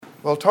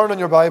Well, turn in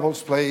your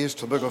Bibles, please,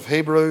 to the book of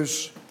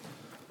Hebrews.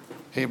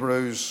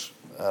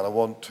 And I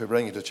want to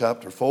bring you to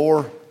chapter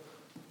 4.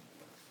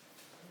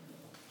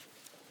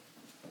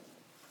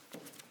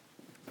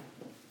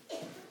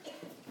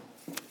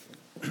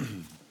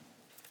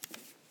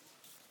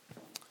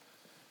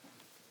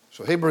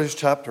 So Hebrews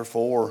chapter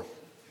 4,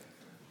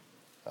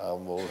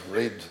 and we'll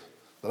read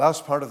the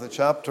last part of the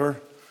chapter.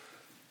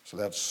 So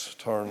let's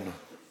turn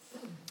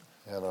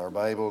in our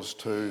Bibles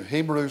to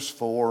Hebrews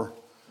 4,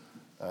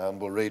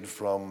 and we'll read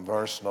from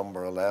verse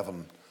number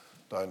 11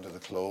 down to the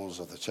close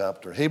of the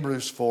chapter.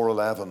 Hebrews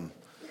 4:11.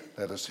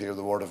 Let us hear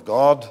the word of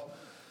God.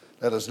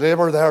 Let us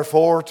labor,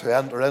 therefore, to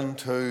enter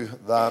into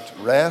that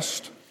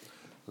rest,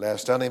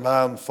 lest any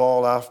man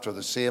fall after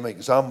the same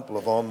example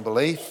of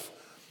unbelief.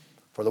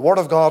 For the word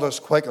of God is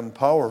quick and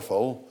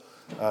powerful,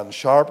 and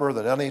sharper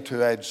than any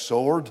two-edged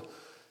sword,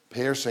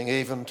 piercing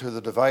even to the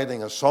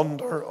dividing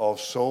asunder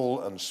of soul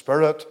and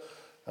spirit,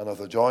 and of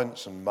the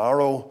joints and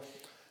marrow,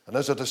 and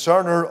is a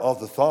discerner of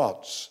the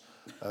thoughts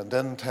and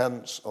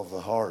intents of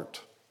the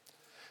heart.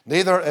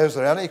 Neither is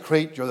there any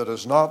creature that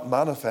is not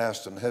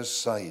manifest in his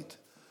sight,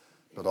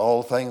 but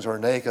all things are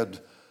naked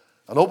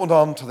and opened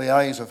unto the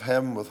eyes of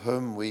him with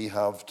whom we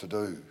have to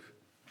do.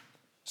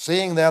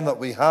 Seeing then that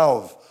we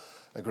have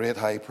a great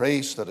high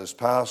priest that is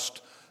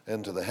passed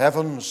into the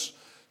heavens,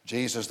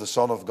 Jesus the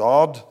Son of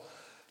God,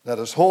 let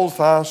us hold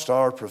fast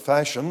our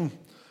profession,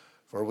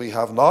 for we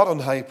have not an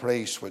high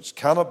priest which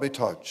cannot be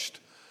touched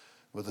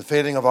with the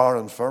feeling of our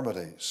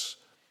infirmities,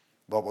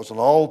 but was in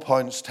all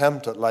points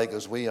tempted like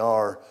as we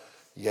are,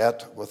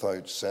 yet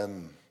without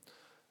sin.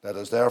 Let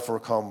us therefore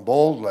come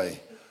boldly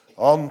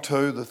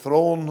unto the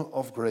throne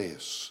of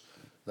grace,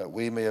 that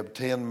we may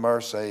obtain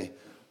mercy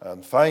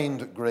and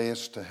find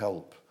grace to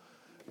help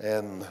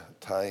in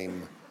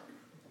time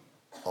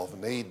of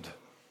need.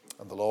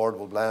 And the Lord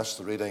will bless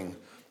the reading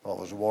of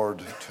his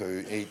word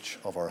to each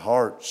of our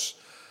hearts.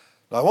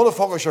 Now, I want to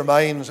focus your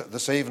minds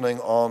this evening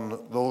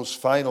on those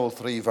final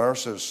three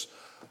verses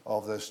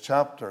of this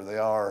chapter. They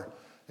are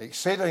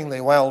exceedingly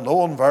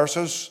well-known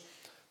verses.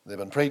 They've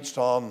been preached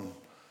on,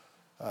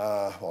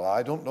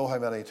 I don't know how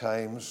many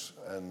times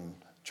in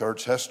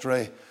church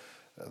history.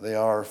 They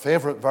are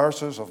favorite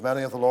verses of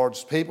many of the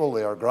Lord's people.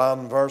 They are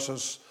grand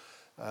verses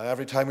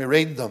every time we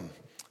read them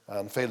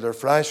and feel their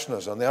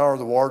freshness. And they are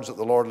the words that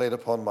the Lord laid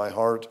upon my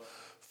heart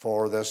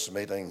for this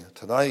meeting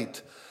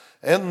tonight.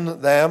 In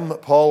them,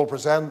 Paul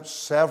presents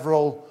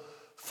several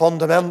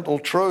fundamental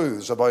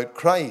truths about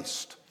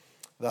Christ,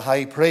 the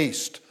high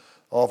priest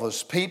of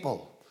his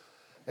people.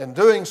 In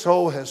doing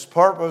so, his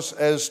purpose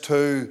is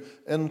to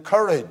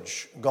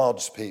encourage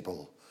God's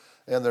people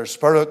in their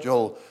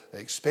spiritual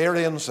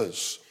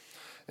experiences.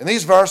 In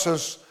these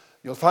verses,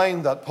 you'll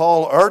find that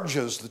Paul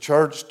urges the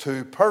church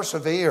to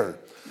persevere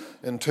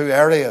in two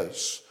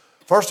areas.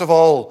 First of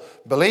all,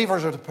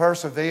 believers are to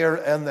persevere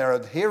in their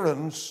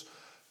adherence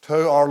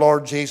to our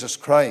Lord Jesus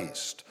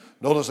Christ.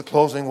 Notice the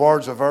closing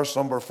words of verse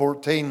number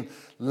 14.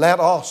 Let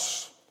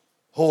us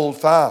hold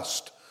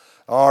fast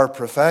our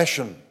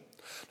profession.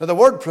 Now, the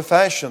word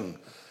profession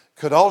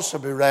could also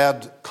be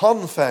read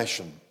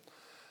confession.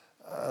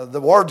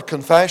 The word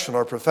confession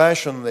or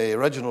profession, the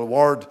original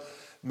word,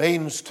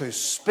 means to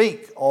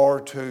speak or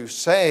to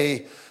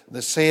say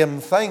the same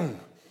thing.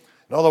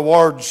 In other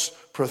words,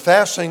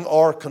 professing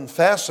or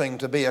confessing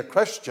to be a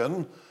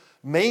Christian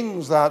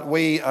means that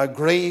we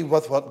agree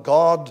with what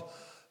God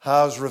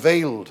has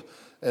revealed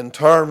in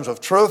terms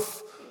of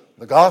truth,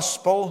 the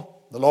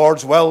gospel, the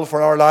Lord's will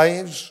for our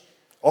lives,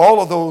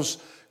 all of those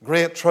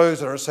great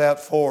truths that are set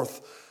forth,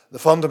 the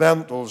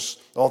fundamentals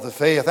of the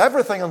faith.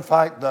 Everything, in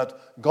fact, that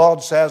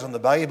God says in the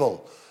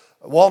Bible,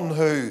 one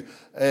who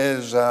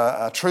is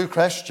a true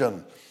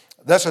Christian,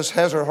 this is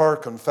his or her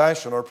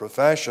confession or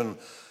profession,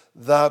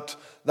 that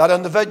that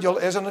individual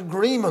is in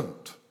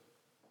agreement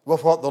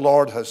with what the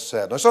Lord has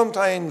said. Now,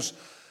 sometimes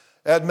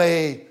it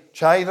may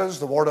chide us,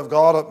 the Word of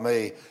God. It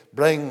may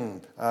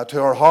bring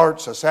to our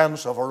hearts a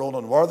sense of our own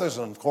unworthiness,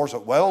 and of course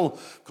it will,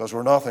 because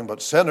we're nothing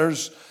but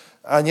sinners.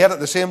 And yet at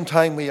the same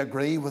time we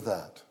agree with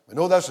that. We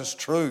know this is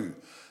true,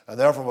 and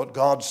therefore what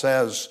God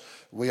says,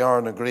 we are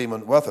in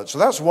agreement with it. So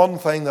that's one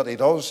thing that he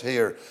does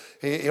here.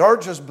 He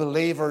urges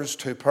believers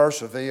to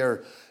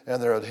persevere in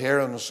their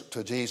adherence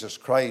to Jesus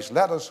Christ.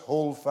 Let us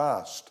hold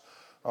fast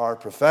our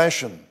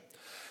profession.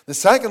 The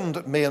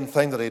second main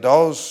thing that he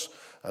does,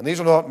 and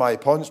these are not my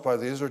points, but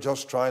these are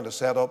just trying to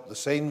set up the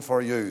scene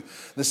for you.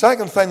 The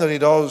second thing that he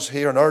does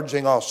here in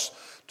urging us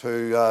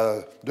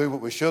to do what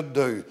we should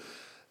do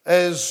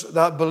is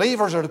that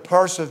believers are to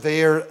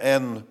persevere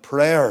in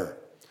prayer.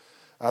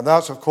 And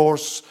that's, of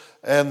course,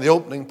 in the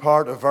opening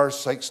part of verse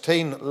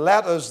 16.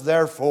 Let us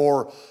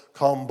therefore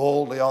come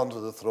boldly unto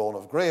the throne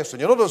of grace.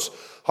 And you notice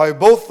how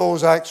both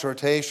those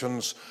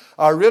exhortations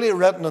are really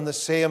written in the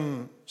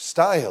same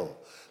style.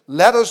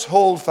 Let us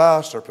hold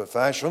fast our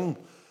profession.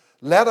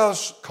 Let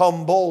us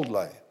come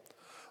boldly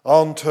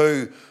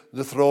unto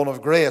the throne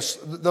of grace.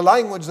 The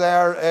language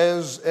there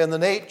is in the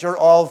nature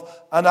of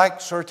an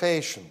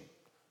exhortation.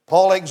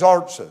 Paul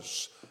exhorts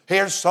us.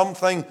 Here's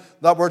something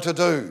that we're to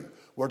do.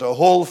 We're to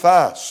hold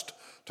fast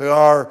to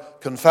our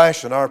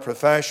confession, our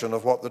profession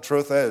of what the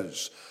truth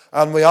is.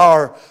 And we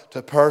are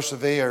to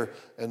persevere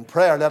in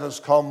prayer. Let us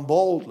come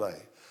boldly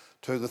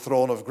to the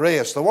throne of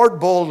grace. The word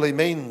boldly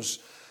means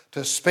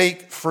to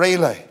speak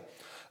freely.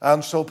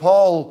 And so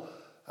Paul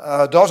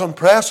does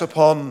impress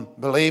upon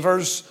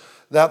believers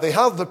that they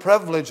have the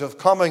privilege of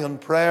coming in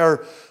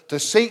prayer to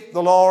seek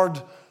the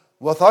Lord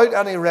without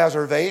any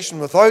reservation,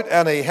 without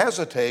any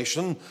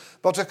hesitation,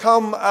 but to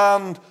come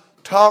and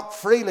talk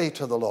freely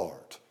to the Lord.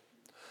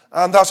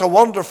 And that's a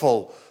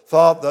wonderful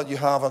thought that you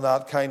have in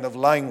that kind of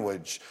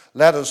language.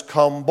 Let us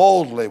come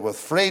boldly with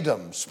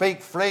freedom,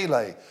 speak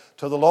freely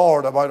to the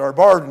Lord about our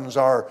burdens,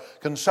 our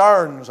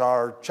concerns,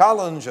 our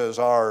challenges,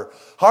 our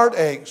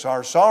heartaches,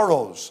 our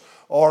sorrows,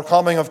 or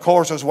coming, of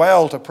course, as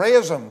well to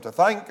praise Him, to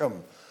thank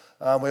Him.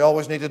 And we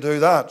always need to do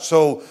that.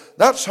 So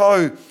that's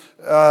how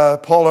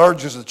Paul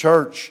urges the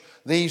church,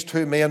 these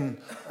two main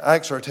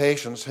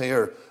exhortations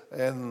here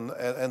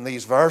in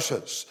these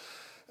verses.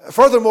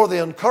 Furthermore,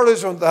 the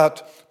encouragement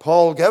that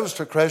Paul gives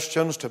to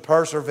Christians to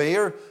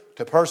persevere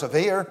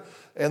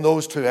in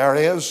those two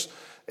areas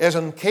is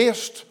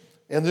encased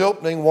in the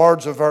opening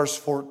words of verse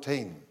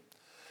 14.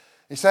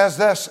 He says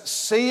this,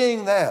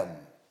 seeing then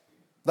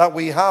that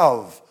we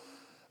have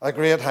a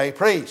great high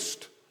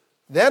priest.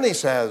 Then he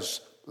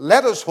says,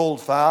 let us hold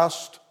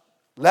fast,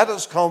 let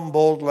us come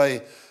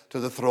boldly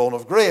to the throne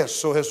of grace.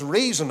 So his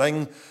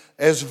reasoning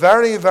is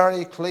very,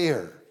 very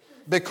clear.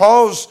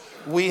 Because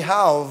we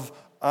have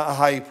a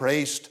high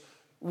priest,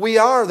 we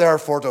are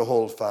therefore to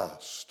hold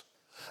fast.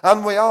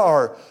 And we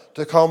are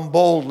to come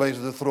boldly to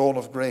the throne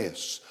of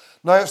grace.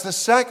 Now it's the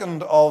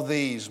second of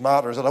these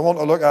matters that I want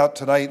to look at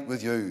tonight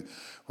with you,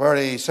 where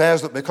he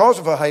says that because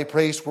of a high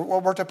priest,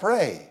 we're to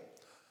pray.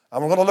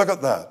 And we're going to look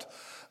at that.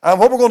 And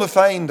what we're going to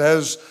find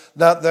is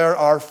that there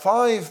are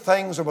 5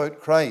 things about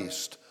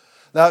Christ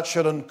that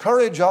should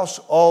encourage us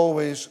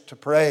always to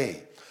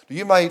pray.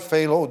 You might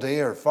feel, oh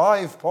dear,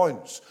 5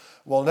 points.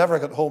 We'll never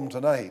get home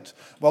tonight.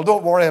 Well,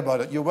 don't worry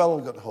about it. You will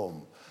get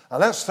home.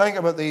 And let's think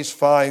about these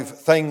 5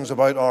 things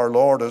about our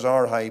Lord as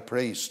our high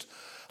priest.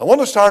 I want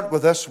to start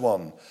with this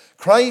one.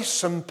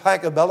 Christ's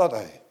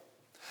impeccability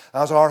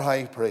as our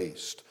high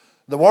priest.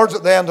 The words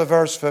at the end of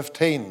verse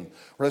 15,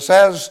 where it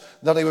says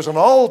that he was in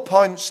all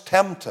points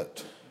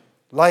tempted,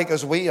 like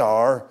as we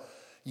are,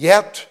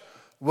 yet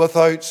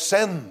without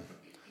sin,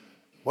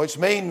 which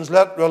means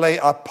literally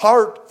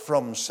apart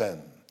from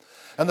sin.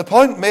 And the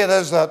point made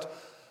is that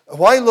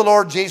while the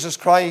Lord Jesus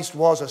Christ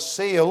was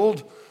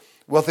assailed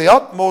with the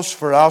utmost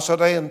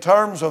ferocity in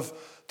terms of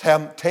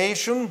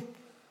temptation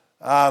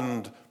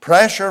and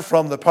pressure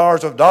from the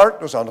powers of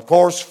darkness and, of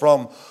course,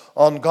 from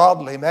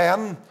ungodly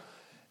men,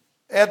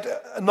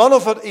 none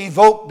of it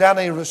evoked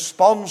any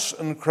response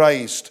in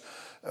Christ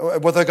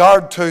with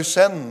regard to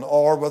sin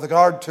or with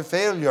regard to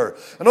failure.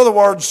 In other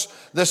words,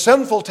 the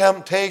sinful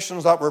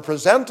temptations that were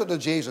presented to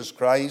Jesus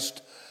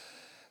Christ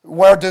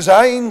were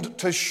designed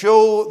to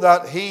show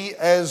that he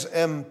is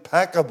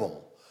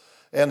impeccable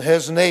in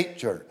his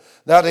nature,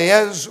 that he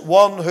is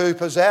one who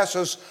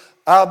possesses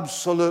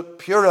absolute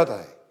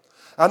purity.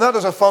 And that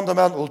is a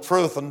fundamental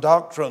truth and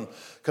doctrine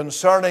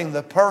concerning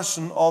the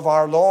person of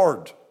our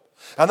Lord.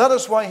 And that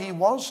is why he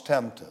was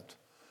tempted.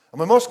 And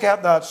we must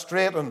get that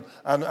straight and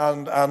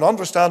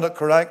understand it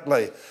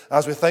correctly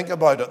as we think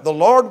about it. The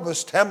Lord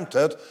was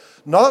tempted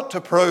not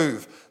to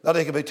prove that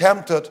he could be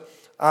tempted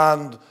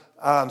and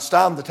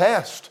stand the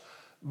test,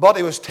 but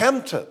he was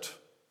tempted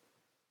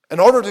in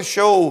order to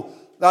show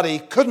that he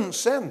couldn't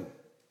sin.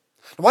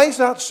 Why is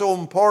that so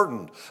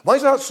important? Why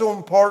is that so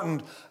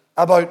important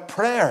about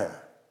prayer?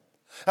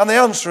 And the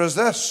answer is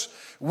this.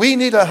 We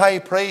need a high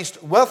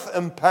priest with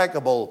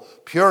impeccable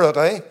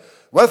purity,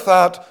 with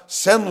that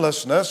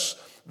sinlessness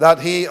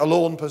that he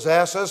alone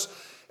possesses,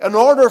 in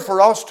order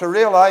for us to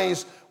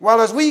realize,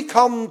 well, as we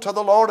come to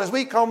the Lord, as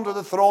we come to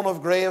the throne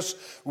of grace,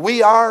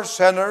 we are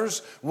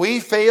sinners, we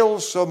fail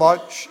so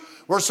much,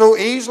 we're so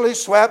easily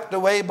swept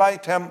away by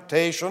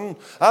temptation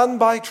and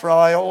by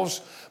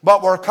trials,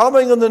 but we're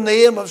coming in the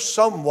name of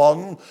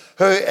someone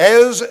who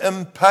is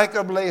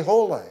impeccably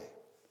holy.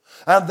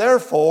 And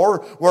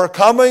therefore, we're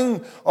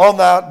coming on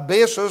that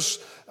basis,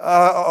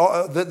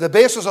 the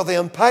basis of the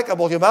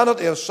impeccable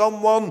humanity of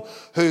someone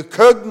who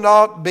could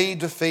not be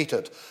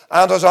defeated.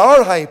 And as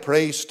our high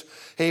priest,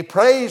 he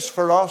prays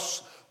for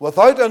us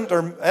without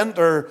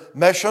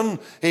intermission.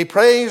 He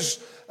prays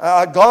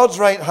at God's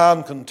right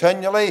hand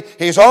continually.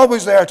 He's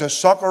always there to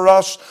succor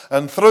us,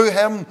 and through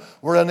him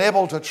we're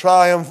enabled to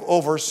triumph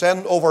over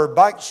sin, over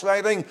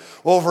backsliding,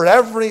 over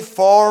every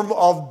form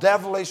of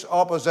devilish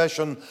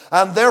opposition,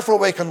 and therefore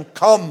we can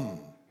come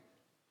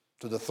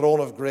to the throne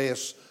of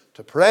grace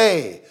to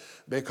pray,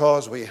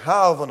 because we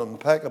have an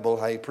impeccable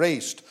high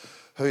priest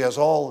who has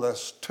all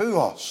this to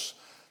us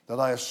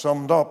that I have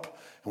summed up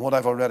in what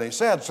I've already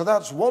said. So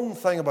that's one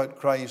thing about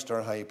Christ,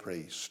 our high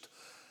priest.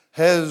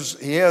 He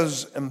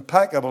is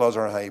impeccable as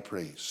our high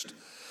priest.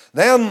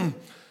 Then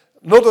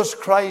notice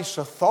Christ's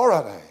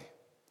authority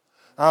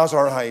as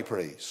our high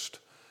priest.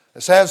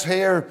 It says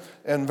here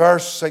in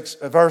verse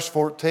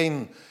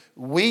 14,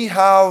 we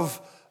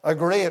have a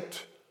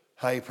great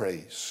high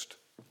priest.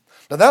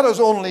 Now that is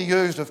only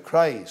used of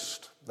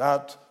Christ,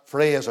 that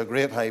phrase, a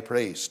great high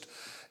priest,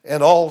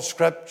 in all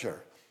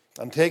Scripture.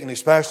 I'm taking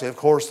especially, of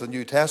course, the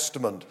New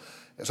Testament.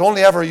 It's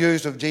only ever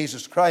used of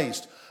Jesus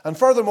Christ. And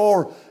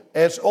furthermore,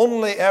 it's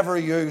only ever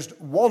used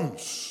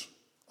once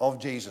of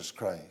Jesus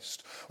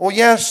Christ. Oh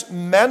yes,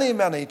 many,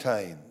 many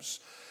times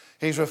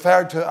he's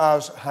referred to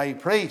as high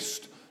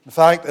priest. In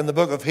fact, in the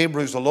book of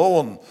Hebrews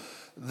alone,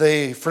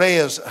 the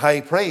phrase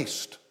high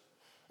priest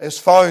is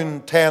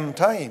found 10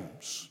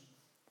 times.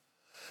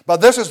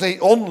 But this is the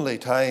only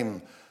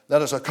time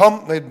that is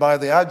accompanied by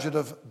the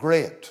adjective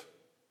great.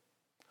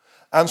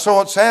 And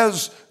so it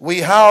says we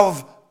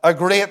have a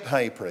great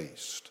high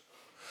priest.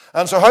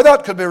 And so how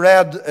that could be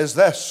read is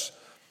this.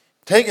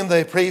 Taking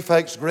the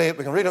prefix great,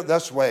 we can read it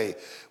this way.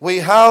 We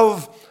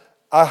have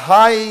a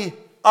high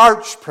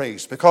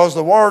archpriest, because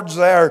the words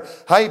there,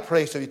 high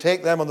priest, if you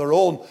take them on their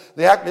own,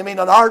 they actually mean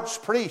an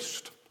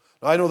archpriest.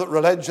 Now, I know that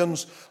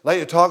religions like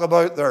to talk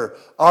about their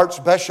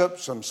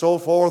archbishops and so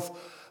forth,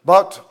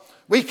 but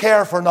we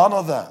care for none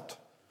of that,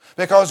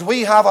 because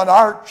we have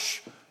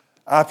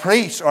a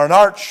priest, or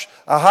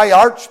a high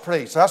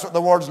archpriest. That's what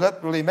the words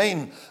literally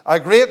mean. A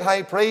great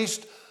high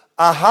priest,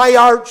 a high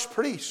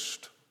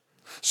archpriest.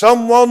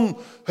 Someone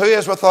who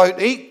is without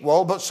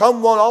equal, but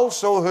someone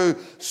also who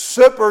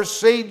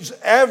supersedes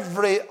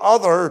every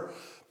other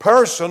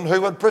person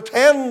who would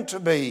pretend to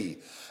be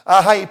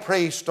a high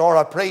priest or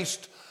a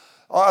priest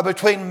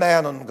between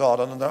man and God.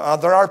 And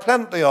there are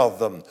plenty of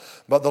them.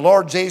 But the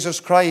Lord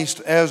Jesus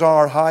Christ is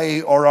our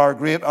high or our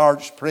great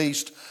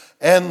archpriest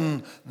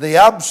in the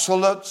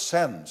absolute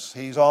sense.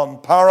 He's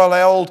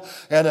unparalleled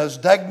in his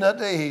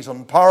dignity. He's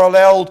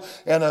unparalleled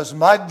in his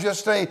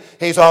majesty.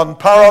 He's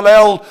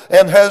unparalleled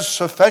in his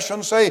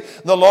sufficiency.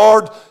 The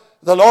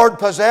Lord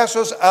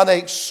possesses an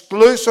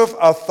exclusive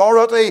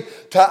authority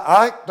to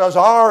act as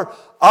our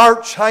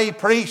arch-high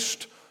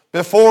priest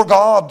before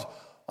God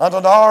and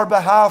on our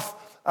behalf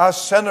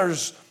as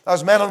sinners,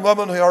 as men and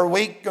women who are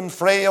weak and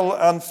frail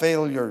and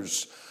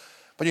failures.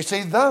 But you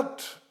see,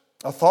 that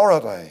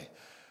authority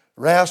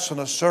rests on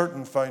a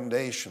certain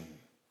foundation.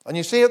 And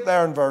you see it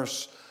there in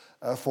verse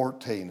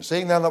 14.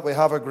 Seeing then that we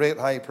have a great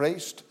high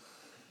priest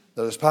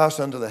that has passed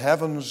into the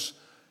heavens,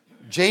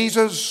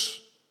 Jesus,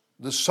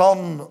 the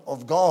Son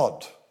of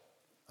God.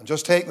 And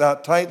just take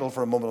that title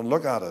for a moment and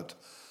look at it.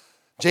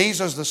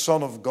 Jesus, the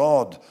Son of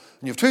God.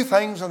 And you have two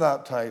things in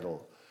that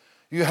title.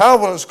 You have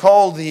what is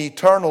called the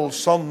eternal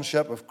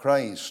sonship of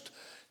Christ.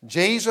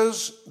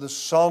 Jesus, the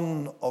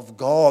Son of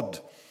God.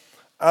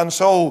 And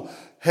so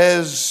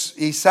his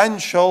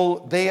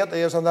essential deity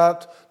is in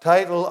that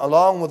title,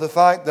 along with the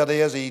fact that he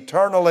is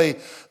eternally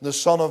the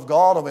Son of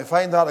God. And we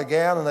find that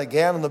again and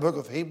again in the book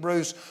of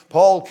Hebrews.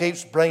 Paul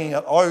keeps bringing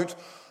it out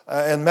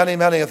in many,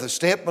 many of the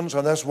statements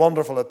in this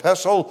wonderful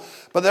epistle.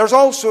 But there's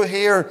also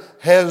here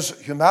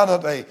his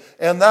humanity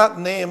in that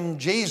name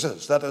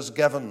Jesus that is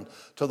given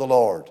to the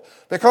Lord,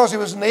 because he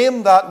was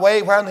named that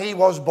way when he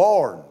was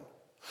born.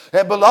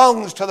 It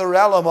belongs to the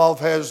realm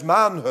of his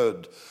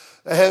manhood,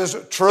 his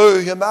true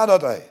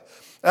humanity.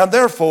 And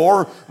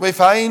therefore, we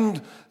find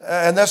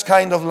in this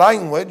kind of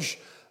language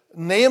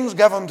names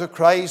given to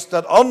Christ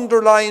that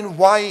underline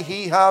why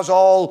he has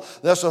all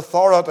this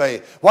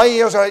authority, why he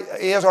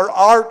is our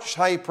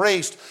arch-high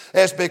priest.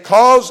 It's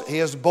because he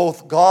is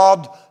both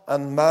God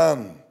and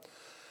man.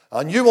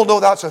 And you will know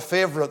that's a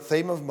favorite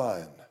theme of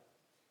mine.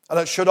 And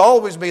it should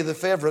always be the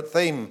favorite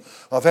theme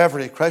of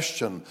every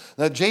Christian,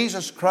 that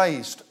Jesus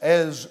Christ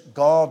is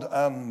God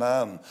and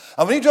man.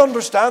 And we need to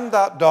understand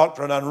that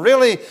doctrine and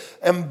really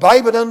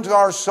imbibe it into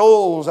our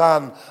souls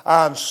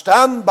and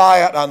stand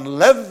by it and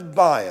live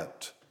by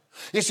it.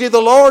 You see,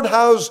 the Lord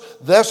has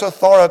this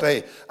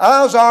authority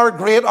as our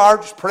great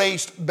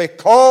archpriest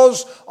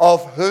because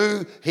of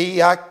who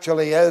he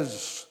actually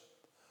is.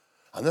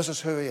 And this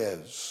is who he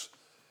is.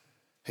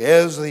 He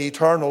is the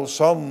eternal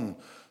Son,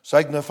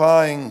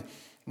 signifying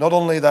not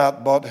only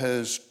that, but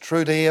his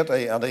true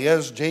deity. And he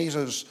is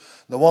Jesus,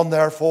 the one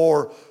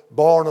therefore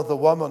born of the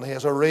woman. He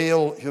has a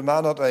real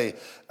humanity.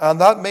 And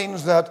that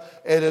means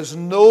that it is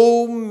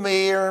no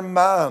mere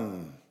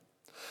man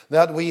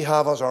that we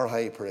have as our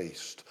high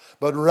priest,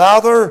 but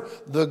rather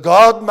the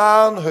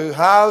God-man who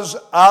has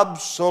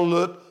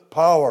absolute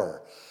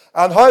power.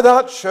 And how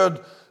that should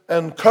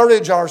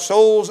encourage our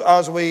souls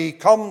as we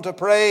come to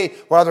pray,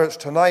 whether it's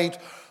tonight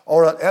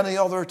or at any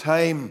other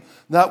time,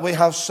 that we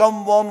have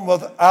someone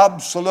with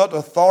absolute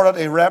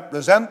authority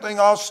representing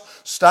us,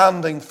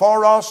 standing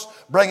for us,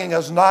 bringing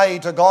us nigh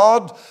to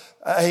God,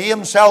 he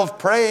himself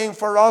praying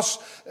for us,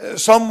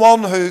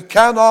 someone who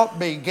cannot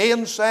be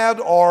gainsaid,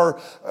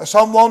 or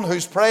someone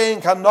whose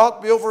praying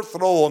cannot be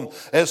overthrown.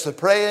 It's the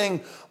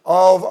praying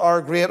of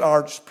our great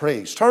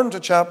archpriest. Turn to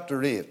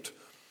chapter 8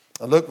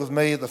 and look with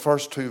me at the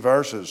first two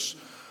verses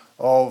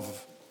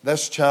of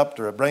this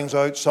chapter. It brings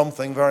out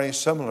something very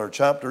similar.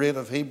 Chapter 8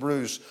 of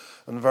Hebrews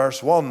and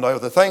verse 1. Now,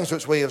 the things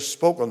which we have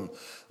spoken,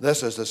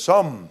 this is the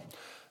sum.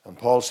 And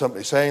Paul's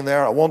simply saying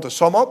there, I want to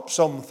sum up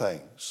some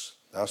things.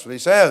 That's what he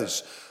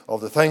says.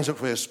 Of the things that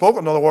we have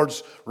spoken. In other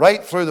words,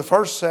 right through the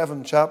first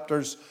 7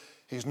 chapters,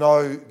 he's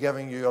now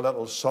giving you a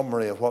little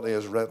summary of what he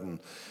has written.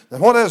 Now,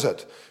 what is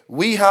it?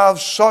 We have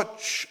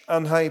such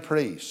an high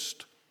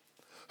priest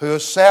who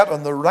is set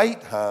on the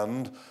right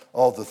hand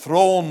of the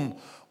throne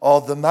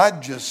of the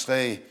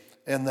majesty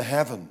in the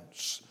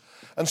heavens.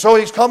 And so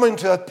he's coming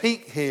to a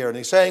peak here, and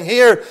he's saying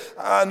here,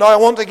 now I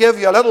want to give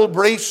you a little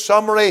brief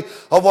summary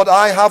of what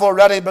I have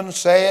already been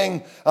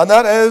saying, and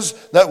that is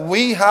that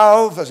we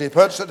have, as he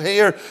puts it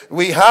here,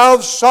 we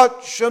have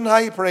such an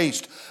high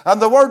priest. And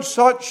the word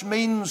such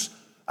means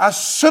a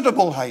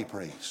suitable high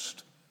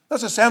priest.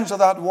 That's the sense of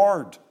that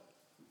word.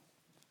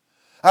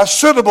 A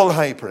suitable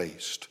high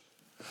priest.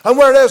 And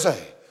where is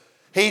he?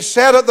 He's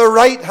set at the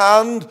right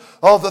hand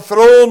of the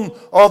throne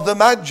of the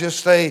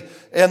majesty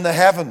in the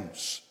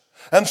heavens.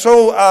 And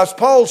so as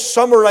Paul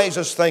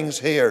summarizes things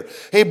here,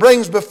 he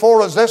brings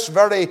before us this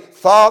very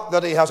thought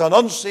that he has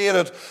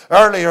enunciated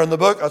earlier in the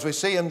book, as we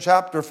see in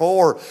chapter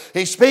 4.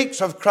 He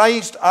speaks of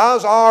Christ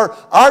as our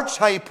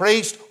arch-high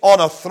priest on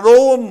a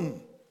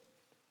throne,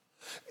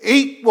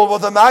 equal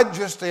with the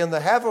majesty in the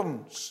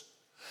heavens,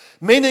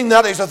 meaning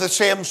that he's of the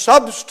same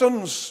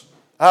substance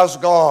as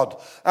God,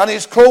 and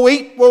he's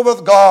co-equal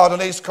with God,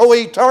 and he's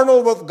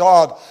co-eternal with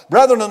God.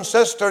 Brethren and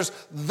sisters,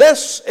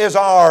 this is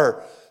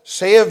our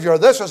Savior.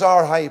 This is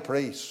our high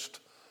priest.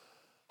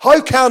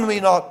 How can we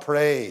not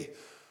pray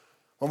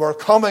when we're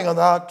coming on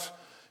that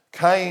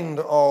kind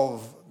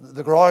of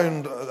the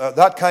ground,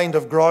 that kind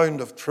of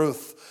ground of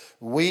truth?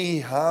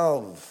 We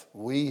have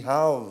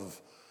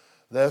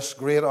this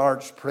great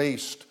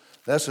archpriest.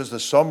 This is the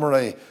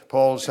summary.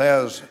 Paul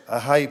says, a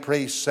high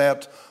priest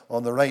set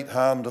on the right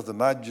hand of the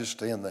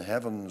majesty in the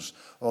heavens,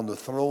 on the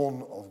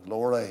throne of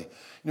glory.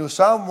 You know,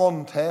 Psalm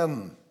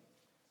 110,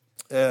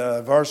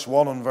 verse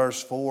 1 and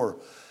verse 4,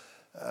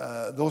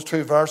 those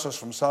two verses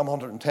from Psalm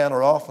 110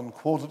 are often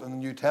quoted in the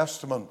New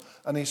Testament,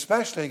 and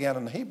especially again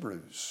in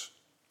Hebrews.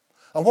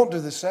 And what do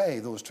they say,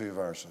 those two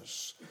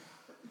verses?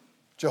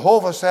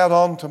 Jehovah said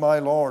unto my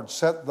Lord,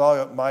 sit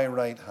thou at my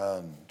right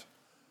hand,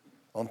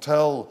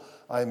 until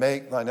I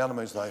make thine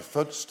enemies thy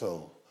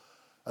footstool.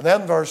 And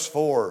then verse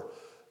 4,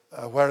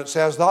 where it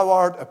says, thou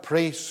art a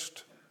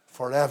priest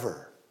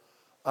forever,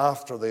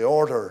 after the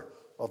order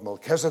of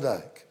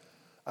Melchizedek.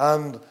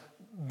 And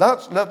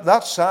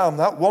that psalm,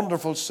 that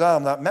wonderful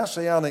psalm, that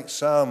messianic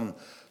psalm,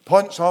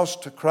 points us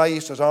to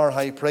Christ as our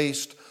high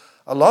priest,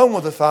 along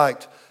with the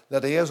fact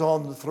that he is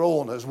on the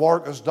throne. His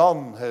work is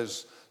done.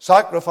 His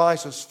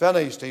sacrifice is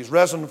finished. He's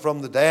risen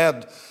from the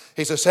dead.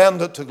 He's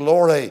ascended to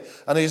glory.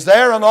 And he's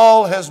there in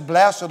all his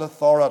blessed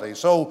authority.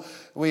 So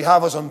we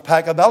have his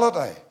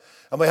impeccability,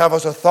 and we have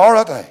his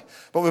authority.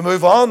 But we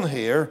move on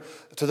here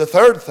to the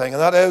third thing,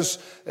 and that is,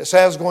 it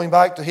says, going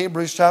back to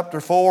Hebrews chapter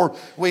 4,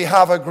 we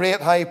have a great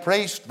high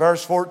priest.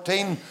 Verse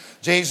 14,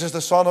 Jesus the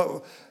Son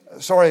of...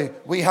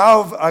 we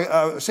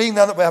have, seeing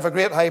then that we have a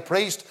great high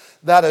priest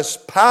that is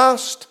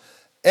passed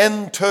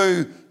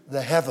into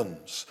the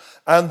heavens.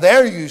 And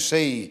there you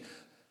see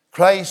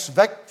Christ's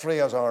victory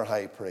as our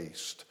high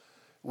priest.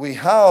 We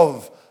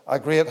have a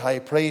great high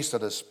priest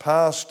that is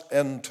passed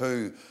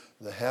into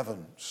the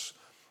heavens.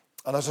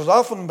 And as has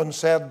often been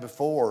said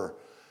before,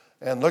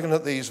 in looking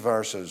at these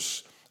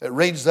verses, it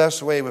reads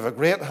this way: we have a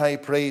great high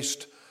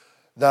priest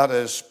that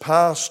is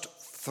passed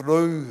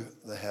through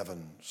the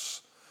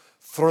heavens.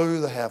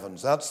 Through the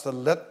heavens. That's the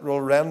literal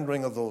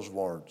rendering of those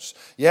words.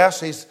 Yes,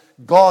 he's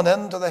gone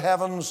into the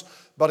heavens,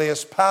 but he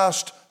has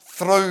passed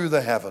through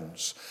the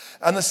heavens.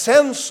 And the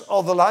sense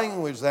of the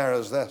language there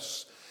is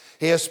this: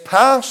 he has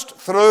passed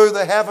through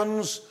the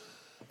heavens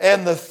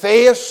in the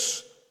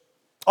face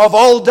of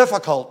all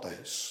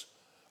difficulties,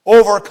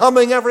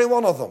 overcoming every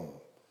one of them.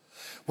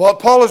 What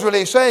Paul is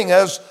really saying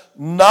is,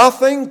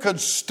 nothing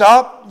could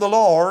stop the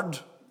Lord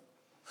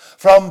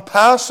from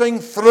passing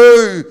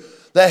through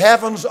the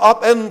heavens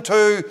up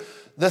into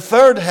the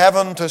third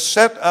heaven to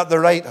sit at the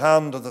right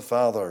hand of the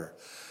Father.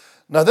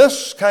 Now,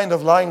 this kind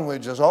of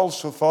language is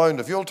also found,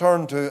 if you'll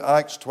turn to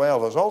Acts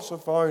 12, is also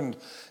found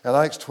in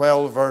Acts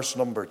 12, verse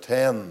number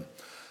 10.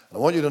 I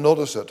want you to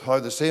notice it, how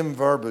the same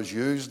verb is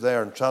used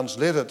there and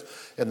translated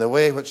in the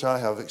way which I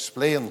have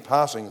explained,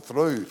 passing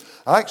through.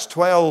 Acts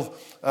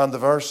 12 and the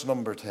verse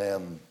number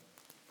 10.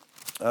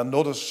 And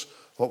notice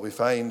what we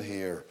find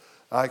here.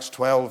 Acts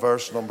 12,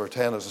 verse number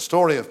 10 is the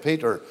story of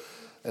Peter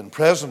in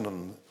prison,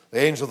 and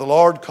the angel of the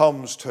Lord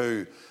comes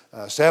to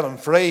set him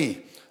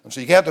free. And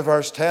so you get to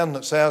verse 10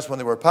 that says, when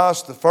they were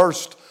past the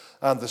first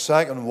and the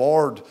second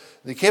ward,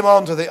 they came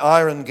unto the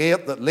iron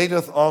gate that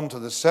leadeth unto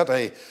the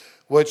city,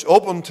 which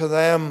opened to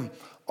them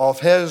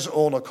of his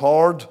own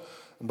accord.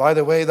 And by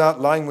the way,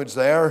 that language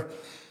there,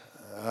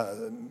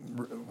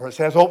 where it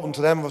says opened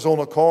to them of his own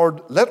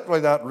accord,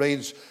 literally that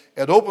reads,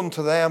 it opened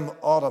to them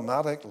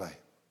automatically.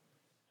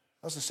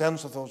 That's the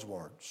sense of those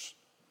words.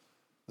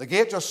 The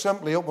gate just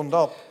simply opened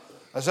up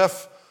as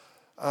if,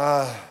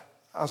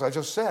 as I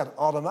just said,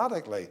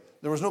 automatically.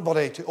 There was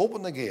nobody to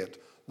open the gate.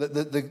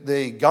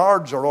 The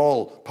guards are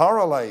all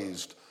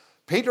paralyzed.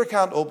 Peter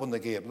can't open the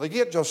gate. The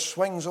gate just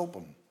swings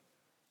open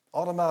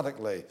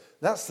automatically.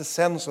 That's the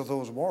sense of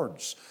those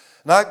words.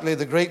 And actually,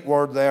 the Greek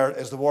word there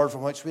is the word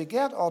from which we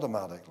get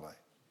automatically.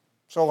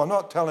 So I'm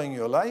not telling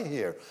you a lie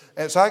here.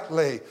 It's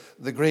actually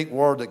the Greek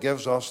word that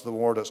gives us the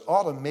word. It's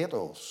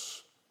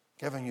automatos,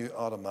 giving you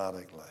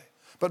automatically.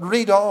 But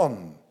read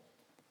on.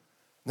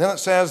 Then it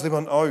says they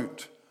went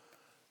out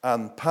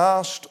and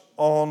passed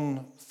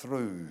on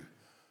through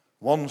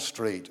one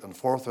street, and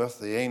forthwith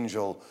the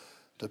angel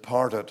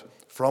departed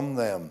from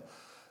them.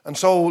 And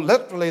so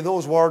literally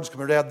those words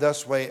can be read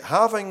this way: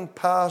 having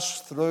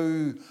passed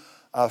through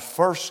a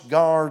first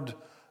guard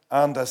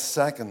and a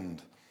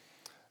second.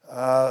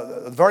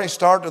 At the very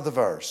start of the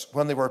verse,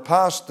 when they were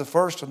past the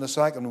first and the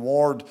second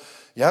ward,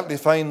 you have to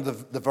find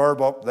the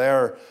verb up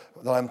there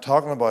that I'm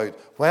talking about.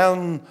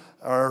 When,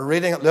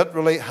 reading it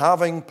literally,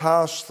 having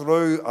passed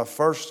through a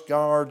first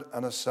guard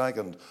and a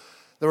second.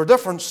 There were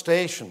different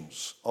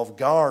stations of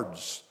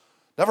guards.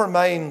 Never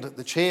mind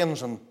the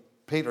chains in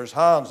Peter's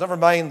hands. Never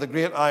mind the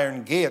great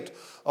iron gate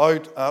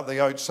out at the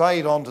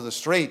outside onto the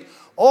street.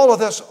 All of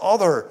this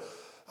other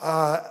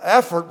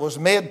effort was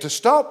made to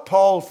stop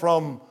Paul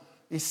from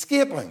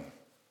escaping.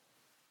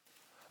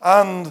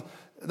 And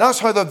that's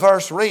how the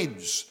verse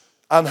reads.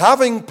 And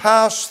having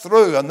passed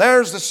through, and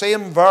there's the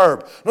same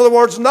verb. In other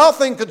words,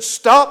 nothing could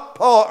stop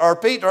Paul or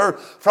Peter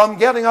from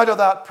getting out of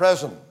that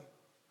prison.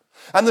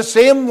 And the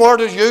same word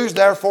is used,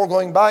 therefore,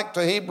 going back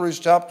to Hebrews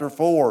chapter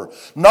 4.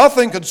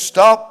 Nothing could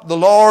stop the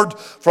Lord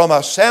from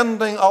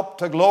ascending up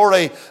to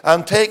glory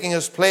and taking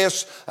his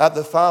place at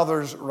the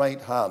Father's right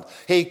hand.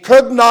 He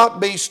could not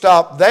be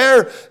stopped.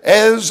 There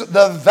is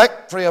the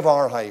victory of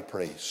our high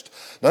priest.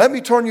 Now let me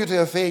turn you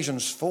to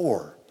Ephesians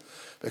 4,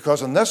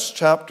 because in this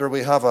chapter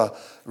we have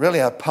really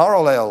a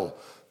parallel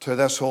to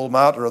this whole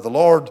matter of the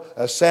Lord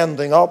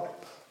ascending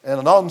up in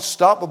an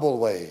unstoppable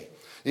way.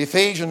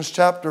 Ephesians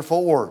chapter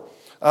 4.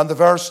 And the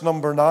verse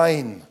number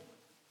 9.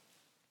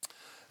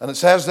 And it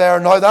says there,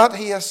 now that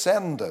he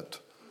ascended,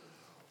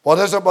 what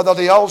is it but that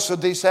he also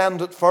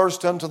descended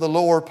first into the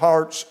lower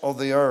parts of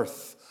the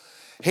earth?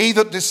 He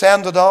that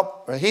descended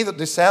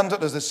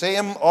is the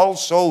same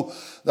also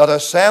that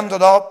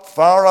ascended up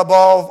far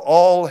above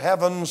all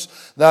heavens,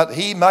 that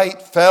he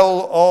might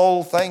fill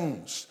all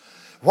things.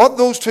 What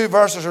those two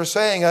verses are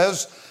saying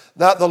is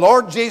that the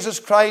Lord Jesus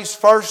Christ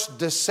first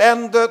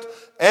descended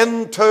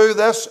into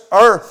this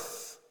earth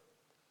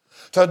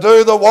to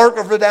do the work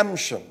of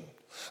redemption.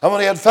 And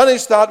when he had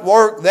finished that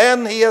work,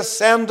 then he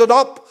ascended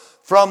up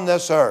from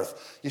this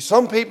earth.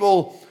 Some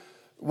people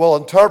will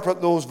interpret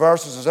those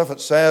verses as if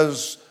it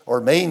says or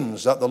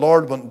means that the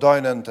Lord went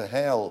down into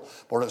hell.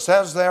 But it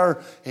says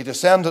there, he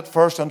descended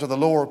first into the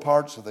lower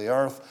parts of the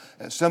earth.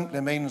 It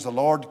simply means the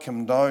Lord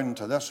came down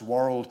to this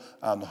world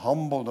and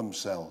humbled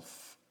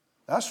himself.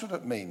 That's what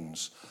it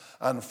means.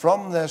 And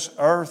from this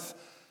earth,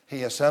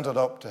 he ascended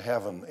up to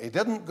heaven. He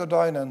didn't go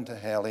down into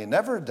hell. He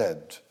never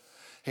did.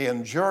 He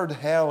endured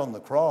hell on the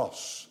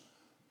cross.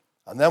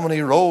 And then when he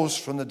rose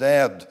from the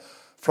dead,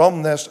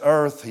 from this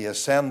earth, he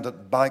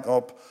ascended back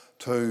up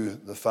to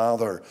the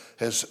Father.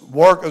 His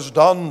work is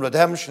done.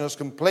 Redemption is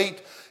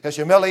complete. His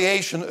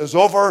humiliation is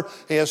over.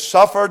 He has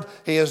suffered.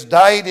 He has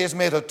died. He has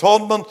made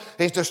atonement.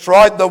 He's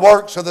destroyed the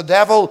works of the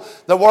devil.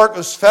 The work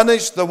is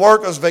finished. The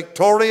work is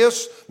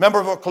victorious.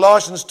 Remember what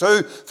Colossians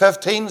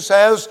 2:15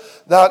 says,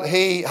 that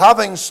he,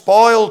 having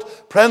spoiled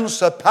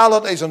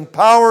principalities and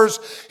powers,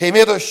 he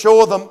made a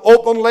show of them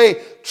openly,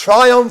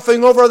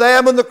 triumphing over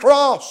them in the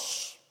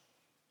cross.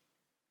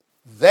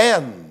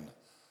 Then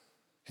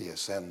he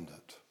ascended.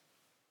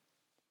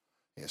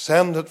 He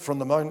ascended from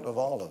the Mount of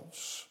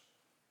Olives,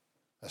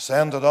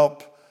 ascended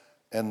up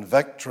in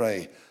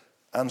victory.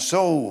 And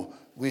so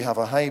we have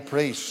a high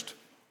priest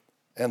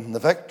in the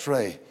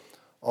victory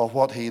of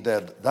what he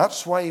did.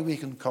 That's why we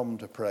can come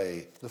to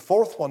pray. The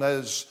fourth one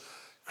is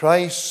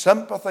Christ's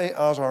sympathy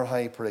as our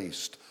high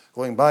priest.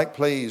 Going back,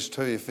 please,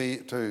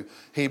 to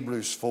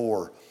Hebrews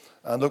 4.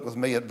 And look with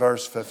me at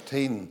verse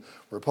 15,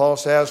 where Paul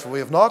says, for we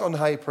have not an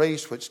high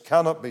priest which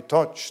cannot be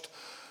touched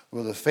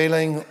with the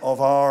feeling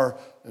of our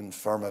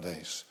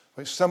infirmities,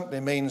 which simply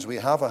means we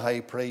have a high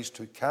priest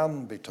who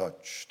can be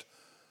touched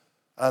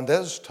and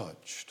is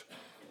touched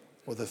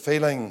with the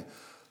feeling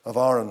of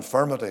our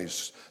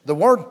infirmities. The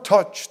word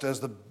touched is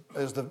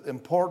the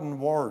important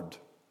word.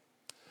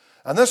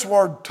 And this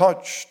word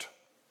touched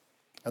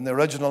in the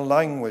original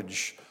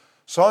language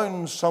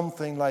sounds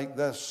something like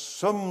this,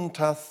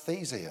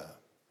 sympathesia.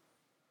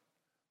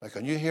 Now,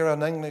 can you hear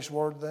an English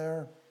word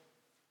there?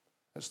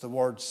 It's the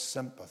word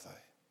sympathy.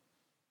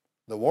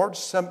 The word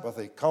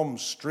sympathy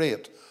comes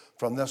straight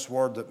from this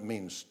word that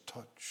means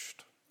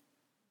touched.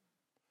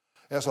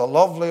 It's a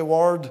lovely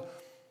word.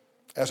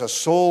 It's a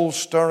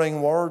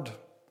soul-stirring word.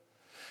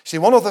 See,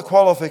 one of the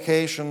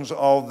qualifications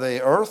of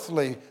the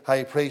earthly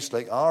high priest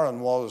like Aaron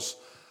was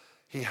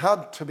he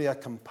had to be a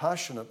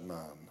compassionate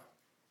man.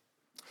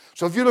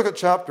 So if you look at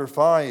chapter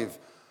 5,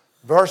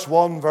 verse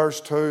 1,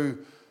 verse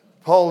 2,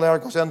 Paul there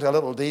goes into a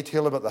little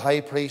detail about the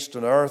high priest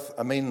on earth.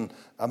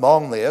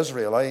 Among the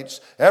Israelites,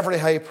 every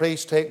high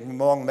priest taken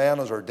among men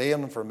is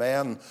ordained for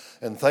men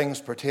in things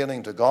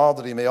pertaining to God,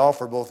 that he may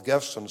offer both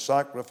gifts and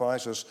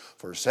sacrifices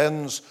for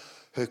sins,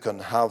 who can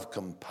have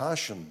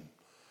compassion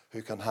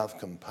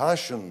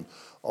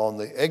on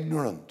the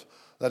ignorant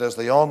that is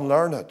the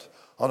unlearned,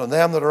 and on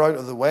them that are out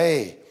of the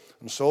way,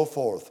 and so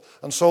forth.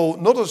 And so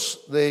notice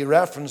the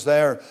reference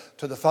there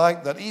to the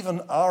fact that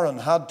even Aaron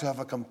had to have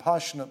a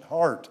compassionate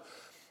heart.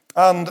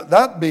 And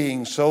that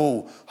being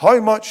so, how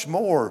much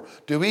more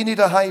do we need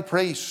a high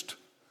priest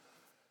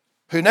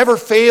who never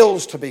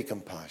fails to be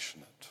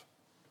compassionate,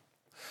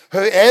 who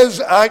is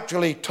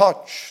actually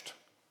touched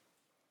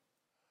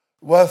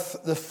with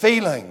the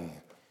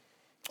feeling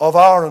of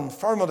our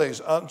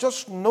infirmities? And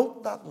just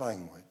note that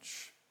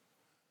language.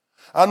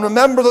 And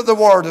remember that the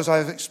word, as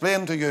I've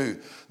explained to you,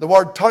 the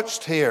word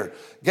touched here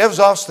gives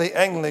us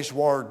the English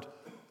word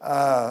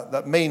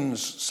that means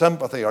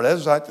sympathy, or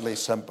is actually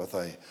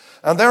sympathy.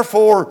 And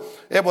therefore,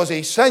 it was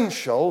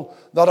essential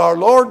that our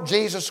Lord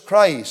Jesus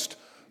Christ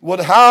would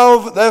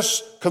have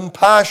this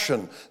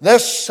compassion,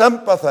 this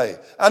sympathy.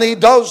 And he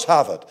does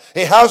have it.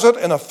 He has it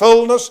in a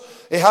fullness.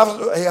 He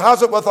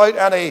has it without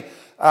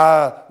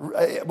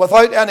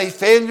any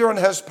failure on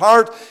his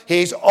part.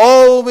 He's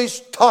always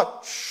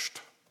touched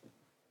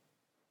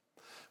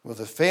with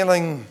the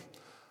feeling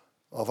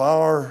of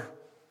our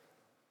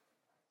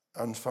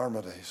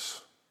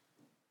infirmities.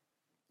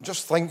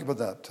 Just think about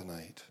that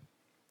tonight.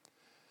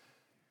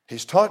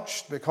 He's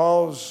touched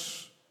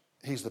because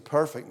he's the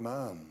perfect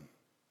man.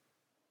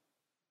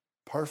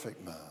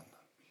 Perfect man.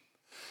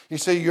 You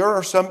see,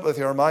 your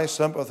sympathy or my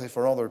sympathy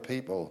for other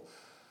people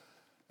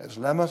is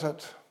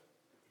limited.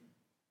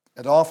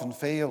 It often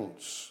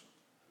fails.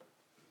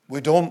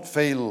 We don't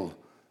feel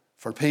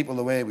for people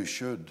the way we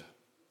should.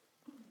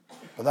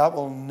 But that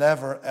will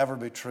never, ever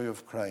be true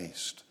of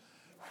Christ.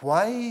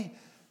 Why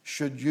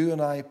should you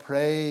and I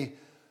pray,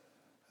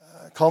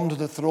 come to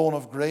the throne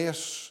of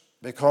grace?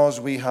 Because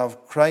we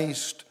have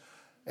Christ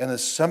in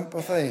his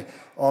sympathy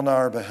on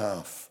our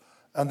behalf.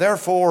 And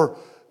therefore,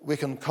 we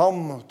can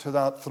come to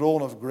that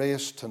throne of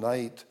grace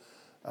tonight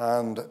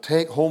and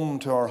take home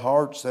to our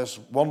hearts this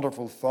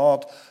wonderful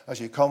thought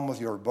as you come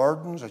with your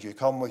burdens, as you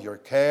come with your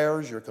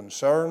cares, your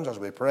concerns, as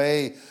we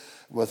pray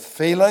with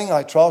feeling,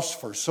 I trust,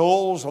 for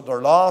souls that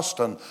are lost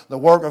and the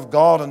work of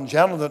God in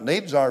general that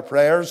needs our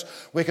prayers.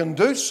 We can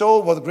do so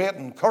with great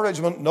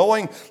encouragement,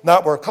 knowing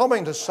that we're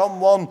coming to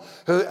someone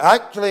who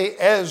actually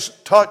is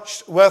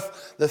touched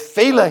with the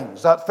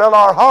feelings that fill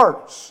our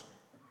hearts,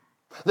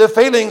 the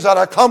feelings that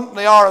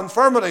accompany our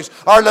infirmities,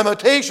 our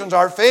limitations,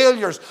 our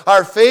failures,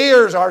 our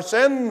fears, our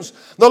sins.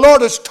 The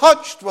Lord is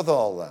touched with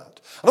all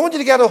that. And I want you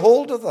to get a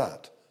hold of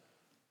that.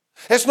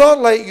 It's not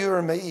like you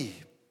or me,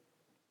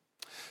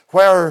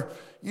 where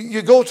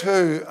you go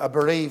to a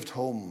bereaved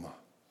home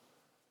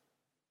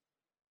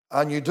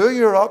and you do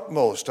your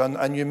utmost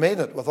and you mean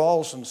it with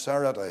all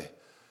sincerity,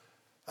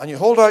 and you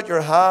hold out your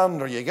hand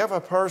or you give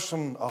a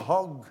person a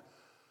hug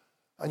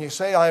and you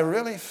say, I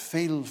really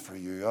feel for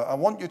you. I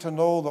want you to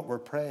know that we're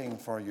praying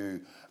for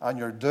you, and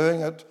you're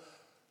doing it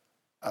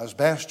as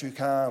best you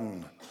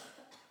can.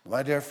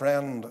 My dear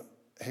friend,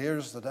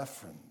 here's the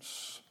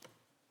difference.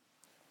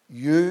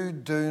 You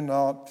do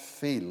not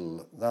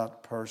feel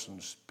that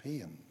person's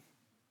pain.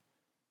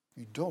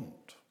 You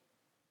don't.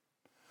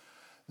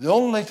 The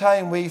only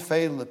time we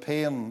feel the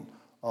pain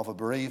of a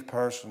bereaved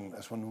person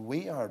is when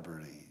we are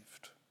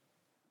bereaved.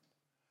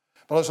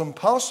 But it's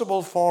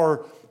impossible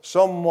for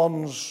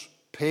someone's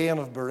pain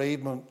of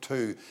bereavement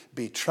to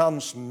be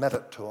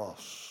transmitted to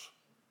us.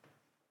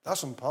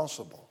 That's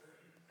impossible.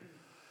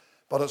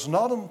 But it's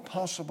not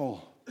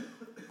impossible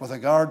with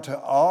regard to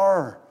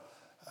our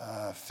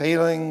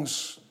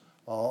feelings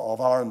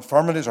of our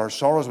infirmities, our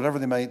sorrows, whatever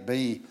they might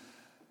be,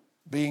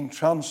 being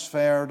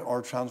transferred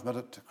or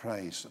transmitted to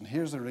Christ. And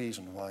here's the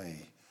reason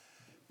why.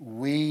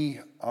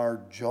 We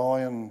are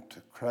joined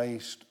to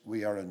Christ.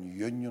 We are in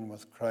union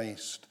with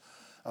Christ.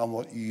 And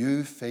what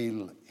you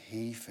feel,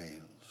 he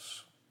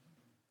feels.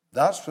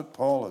 That's what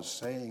Paul is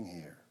saying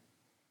here.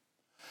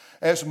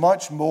 It's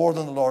much more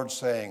than the Lord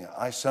saying,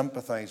 I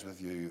sympathize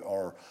with you,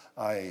 or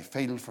I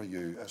feel for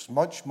you. It's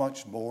much,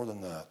 much more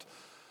than that.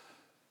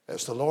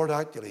 It's the Lord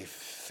actually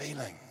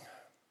feeling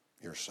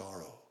your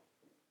sorrow,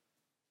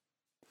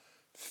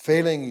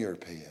 feeling your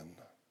pain.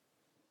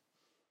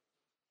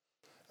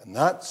 In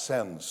that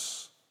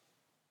sense,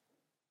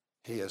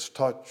 he is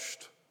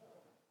touched,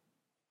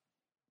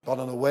 but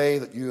in a way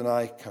that you and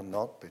I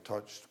cannot be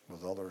touched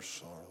with other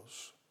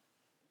sorrows.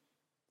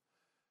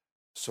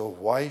 So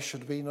why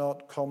should we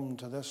not come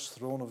to this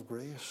throne of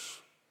grace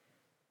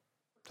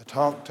to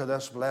talk to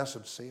this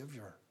blessed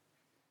Savior?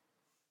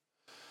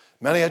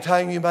 Many a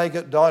time you may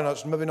get down.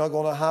 It's maybe not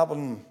going to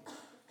happen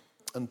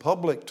in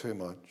public too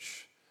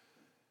much.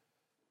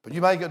 But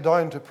you might get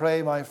down to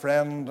pray, my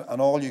friend,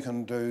 and all you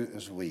can do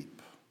is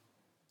weep.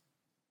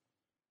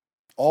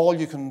 All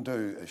you can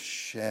do is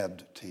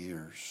shed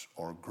tears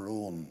or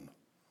groan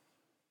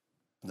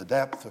in the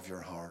depth of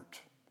your heart.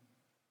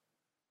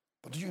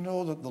 But do you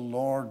know that the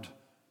Lord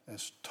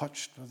is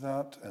touched with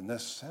that in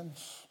this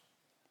sense?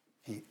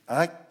 He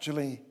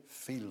actually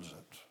feels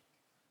it.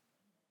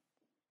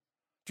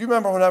 Do you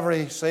remember whenever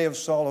he saved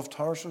Saul of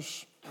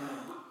Tarsus?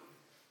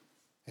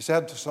 He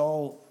said to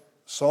Saul,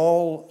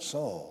 Saul,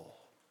 Saul,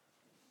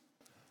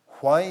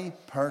 why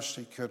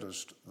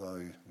persecutest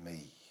thou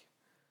me?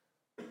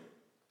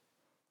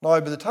 Now,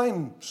 by the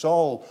time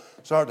Saul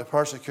started to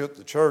persecute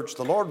the church,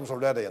 the Lord was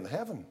already in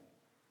heaven.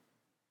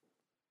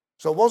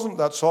 So it wasn't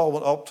that Saul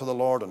went up to the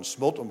Lord and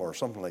smote him or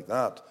something like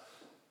that.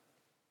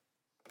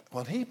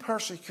 When he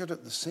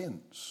persecuted the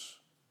saints,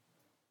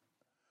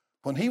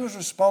 when he was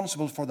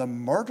responsible for the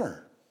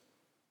murder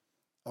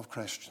of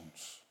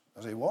Christians,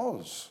 as he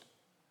was,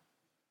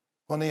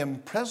 when he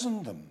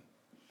imprisoned them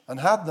and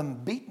had them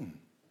beaten,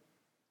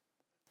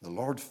 the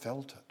Lord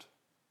felt it.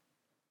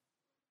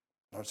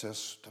 The Lord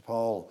says to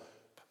Paul,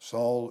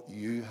 Saul,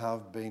 you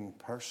have been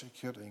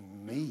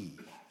persecuting me.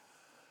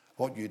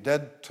 What you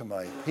did to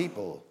my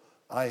people,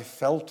 I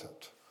felt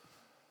it.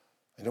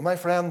 You know, my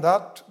friend,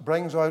 that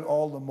brings out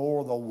all the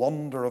more the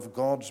wonder of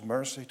God's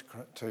mercy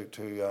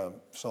to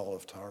Saul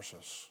of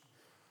Tarsus.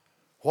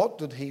 What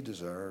did he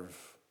deserve?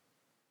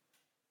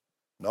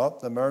 Not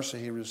the mercy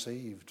he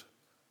received,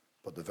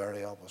 but the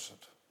very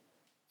opposite.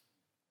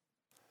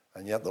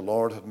 And yet the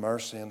Lord had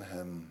mercy on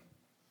him.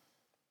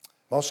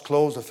 Must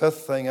close. The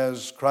fifth thing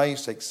is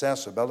Christ's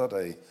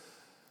accessibility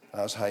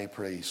as high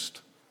priest.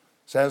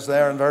 It says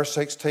there in verse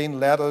 16,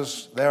 let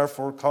us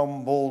therefore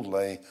come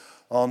boldly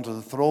unto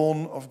the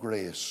throne of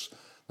grace,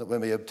 that we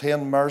may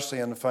obtain mercy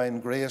and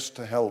find grace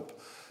to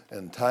help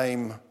in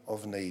time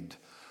of need.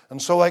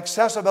 And so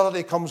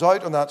accessibility comes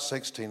out in that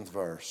 16th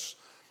verse,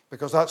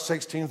 because that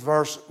 16th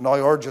verse now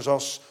urges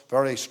us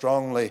very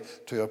strongly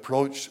to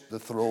approach the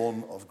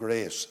throne of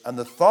grace. And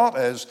the thought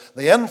is,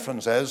 the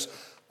inference is,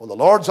 well, the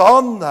Lord's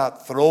on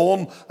that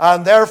throne,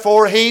 and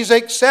therefore he's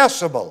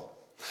accessible.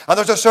 And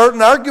there's a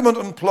certain argument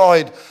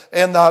employed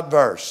in that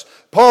verse.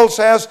 Paul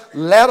says,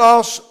 let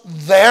us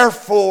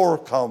therefore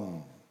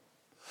come.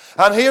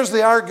 And here's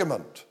the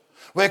argument.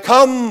 We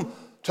come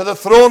to the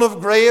throne of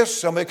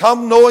grace, and we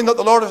come knowing that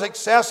the Lord is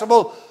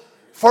accessible.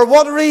 For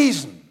what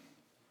reason?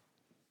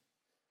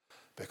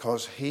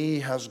 Because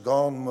he has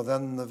gone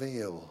within the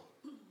veil,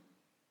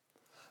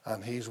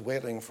 and he's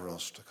waiting for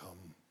us to come.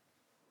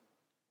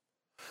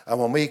 And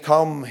when we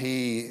come,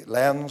 he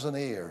lends an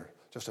ear,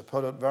 just to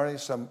put it very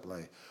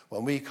simply.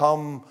 When we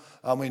come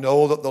and we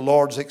know that the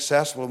Lord's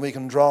accessible and we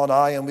can draw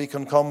nigh and we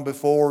can come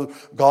before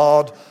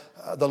God,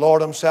 the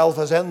Lord himself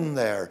is in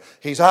there.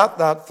 He's at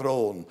that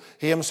throne.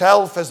 He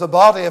himself is the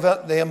body of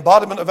it, the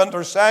embodiment of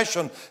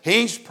intercession.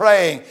 He's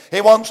praying.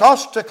 He wants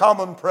us to come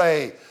and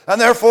pray. And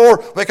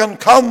therefore we can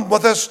come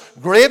with this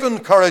great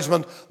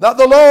encouragement that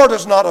the Lord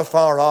is not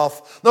afar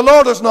off. The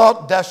Lord is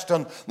not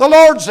distant. The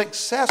Lord's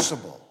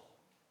accessible.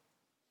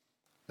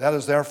 Let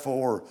us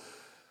therefore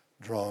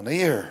draw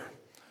near.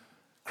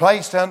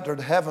 Christ entered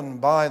heaven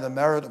by the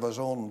merit of his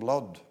own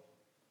blood.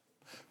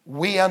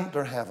 We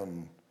enter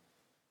heaven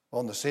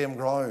on the same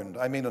ground,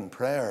 in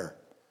prayer.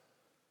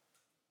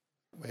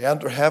 We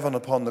enter heaven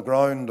upon the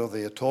ground of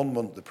the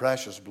atonement, the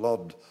precious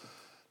blood.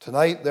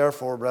 Tonight,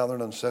 therefore,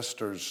 brethren and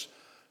sisters,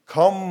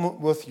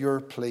 come with your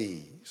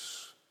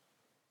pleas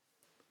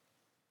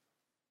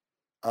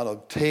and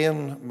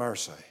obtain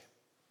mercy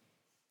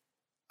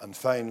and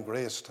find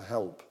grace to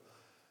help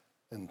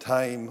in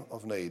time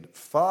of need.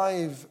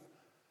 Five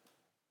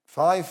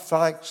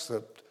facts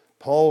that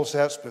Paul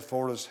sets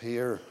before us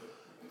here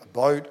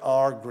about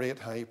our great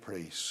high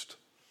priest.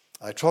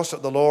 I trust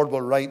that the Lord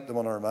will write them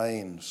on our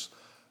minds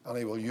and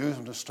he will use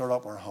them to stir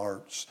up our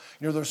hearts.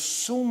 You know, there's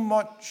so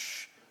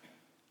much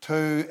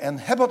to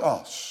inhibit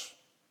us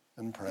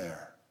in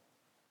prayer.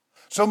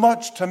 So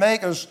much to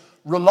make us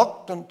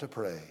reluctant to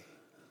pray.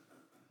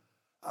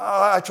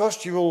 I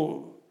trust you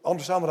will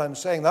understand what I'm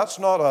saying. That's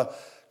not a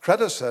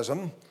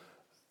criticism.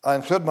 I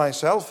include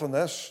myself in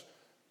this.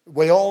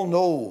 We all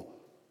know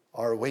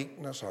our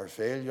weakness, our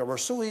failure. We're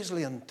so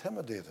easily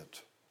intimidated.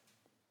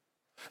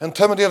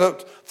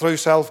 Intimidated through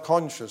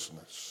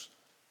self-consciousness.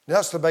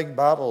 That's the big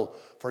battle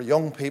for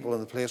young people in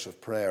the place of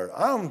prayer,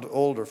 and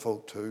older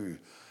folk too.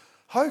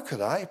 How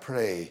could I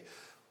pray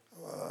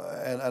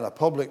in a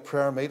public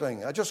prayer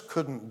meeting? I just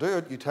couldn't do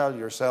it. You tell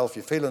yourself,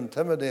 you feel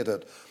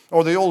intimidated.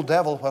 Or the old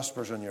devil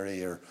whispers in your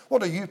ear,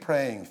 what are you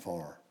praying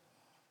for?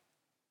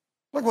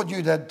 Look what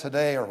you did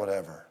today or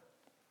whatever.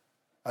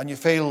 And you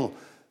feel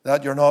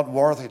that you're not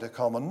worthy to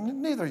come,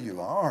 and neither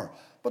you are.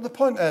 But the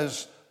point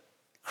is,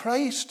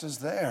 Christ is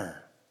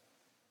there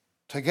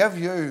to give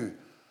you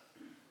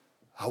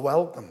a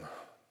welcome.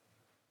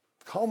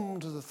 Come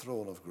to the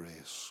throne of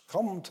grace.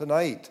 Come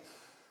tonight.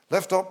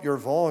 Lift up your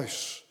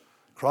voice.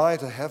 Cry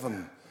to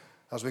heaven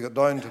as we get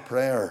down to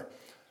prayer.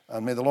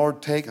 And may the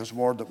Lord take his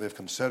word that we've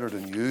considered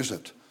and use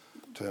it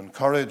to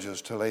encourage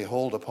us to lay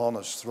hold upon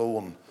his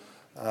throne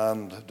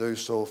and do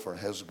so for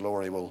his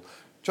glory. We'll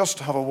just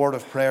have a word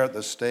of prayer at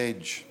this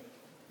stage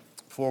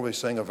before we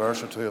sing a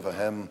verse or two of a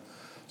hymn.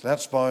 So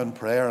let's bow in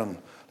prayer and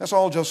let's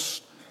all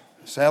just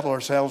settle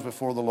ourselves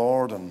before the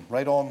Lord and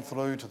right on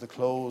through to the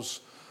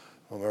close.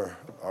 When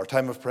our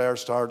time of prayer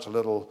starts a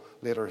little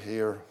later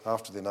here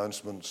after the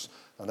announcements,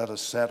 and let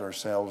us set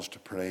ourselves to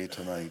pray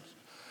tonight.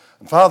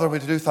 And Father, we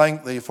do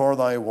thank thee for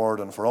thy word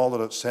and for all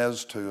that it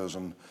says to us,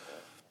 and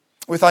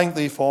we thank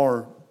thee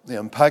for the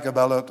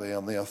impeccability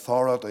and the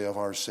authority of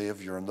our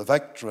Savior and the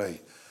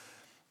victory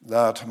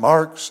that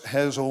marks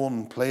his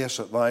own place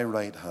at thy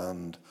right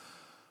hand.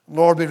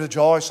 Lord, we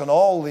rejoice in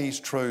all these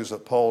truths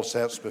that Paul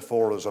sets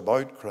before us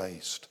about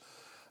Christ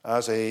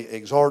as he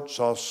exhorts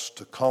us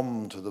to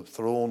come to the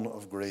throne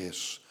of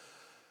grace.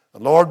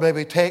 And Lord, may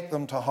we take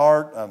them to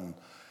heart, and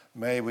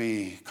may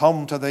we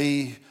come to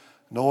Thee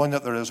knowing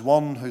that there is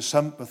one who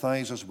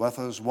sympathizes with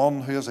us,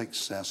 one who is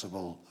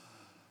accessible.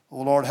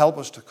 Oh Lord, help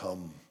us to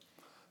come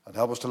and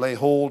help us to lay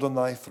hold on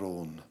Thy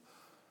throne.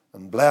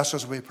 And bless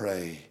us, we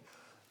pray,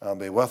 and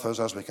be with us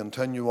as we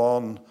continue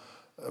on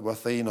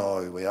with Thee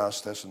now. We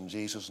ask this in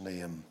Jesus'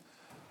 name,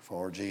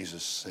 for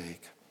Jesus'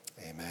 sake.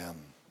 Amen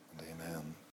and amen.